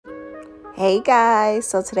Hey guys,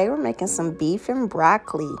 so today we're making some beef and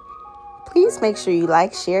broccoli. Please make sure you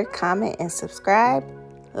like, share, comment, and subscribe.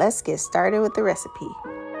 Let's get started with the recipe.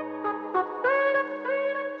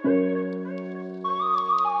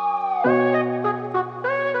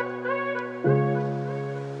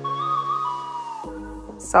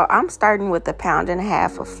 So I'm starting with 1.5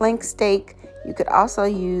 pounds of flank steak. You could also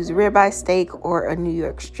use ribeye steak or a New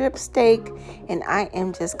York strip steak. And I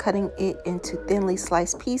am just cutting it into thinly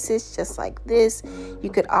sliced pieces just like this.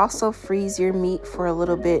 You could also freeze your meat for a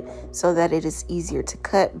little bit so that it is easier to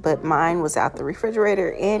cut. But mine was out the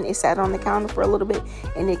refrigerator and it sat on the counter for a little bit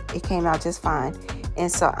and it came out just fine.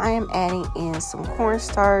 And so I am adding in some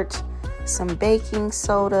cornstarch, some baking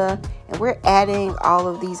soda, and we're adding all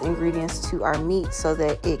of these ingredients to our meat so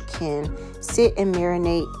that it can sit and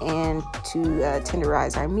marinate and to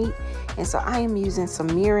tenderize our meat. And so I am using some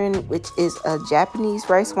mirin, which is a Japanese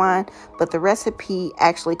rice wine, but the recipe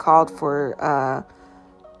actually called for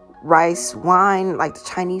rice wine, like the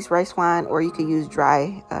Chinese rice wine, or you could use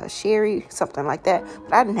dry sherry, something like that.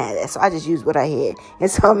 But I didn't have that, so I just used what I had.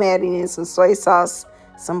 And so I'm adding in some soy sauce,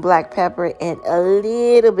 some black pepper, and a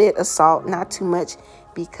little bit of salt, not too much,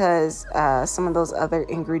 because some of those other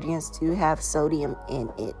ingredients do have sodium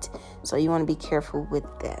in it. So you want to be careful with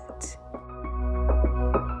that.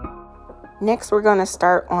 Next, we're going to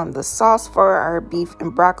start on the sauce for our beef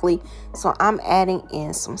and broccoli. So I'm adding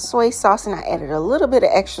in some soy sauce, and I added a little bit of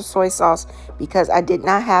extra soy sauce because I did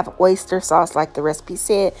not have oyster sauce like the recipe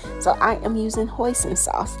said. So I am using hoisin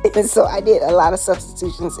sauce. And so I did a lot of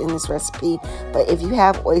substitutions in this recipe. But if you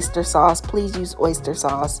have oyster sauce, please use oyster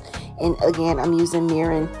sauce. And again, I'm using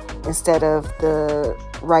mirin instead of the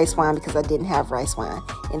rice wine because I didn't have rice wine.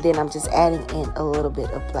 And then I'm just adding in a little bit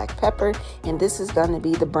of black pepper, and this is going to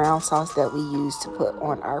be the brown sauce that we use to put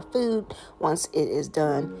on our food once it is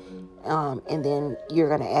done. And then you're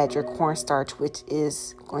going to add your cornstarch, which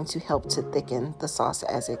is going to help to thicken the sauce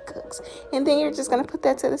as it cooks. And then you're just going to put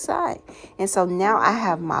that to the side. And so now I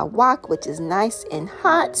have my wok, which is nice and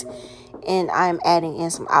hot, and I'm adding in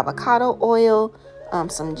some avocado oil,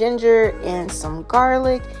 some ginger, and some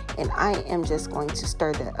garlic, and I am just going to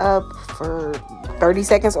stir that up for 30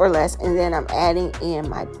 seconds or less. And then I'm adding in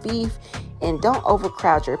my beef, and don't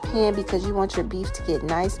overcrowd your pan because you want your beef to get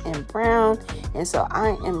nice and brown. And so I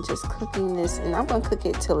am just cooking this, and I'm going to cook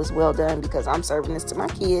it till it's well done because I'm serving this to my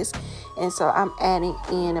kids. And so I'm adding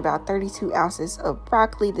in about 32 ounces of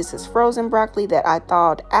broccoli. This is frozen broccoli that I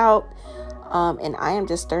thawed out. And I am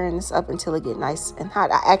just stirring this up until it gets nice and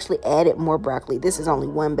hot. I actually added more broccoli. This is only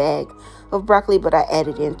 1 bag of broccoli, but I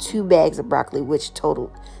added in 2 bags of broccoli, which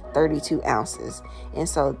totaled 32 ounces. And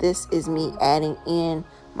so this is me adding in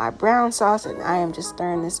my brown sauce, and I am just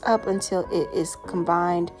stirring this up until it is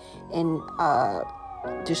combined and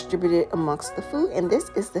distributed amongst the food. And this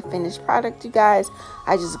is the finished product, you guys.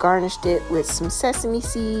 I just garnished it with some sesame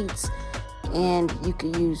seeds, and you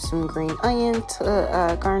could use some green onion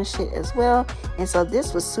to garnish it as well. And so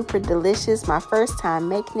this was super delicious. My first time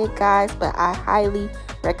making it, guys, but I highly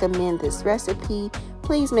recommend this recipe.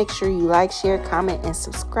 Please make sure you like, share, comment, and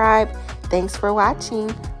subscribe. Thanks for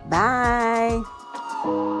watching. Bye.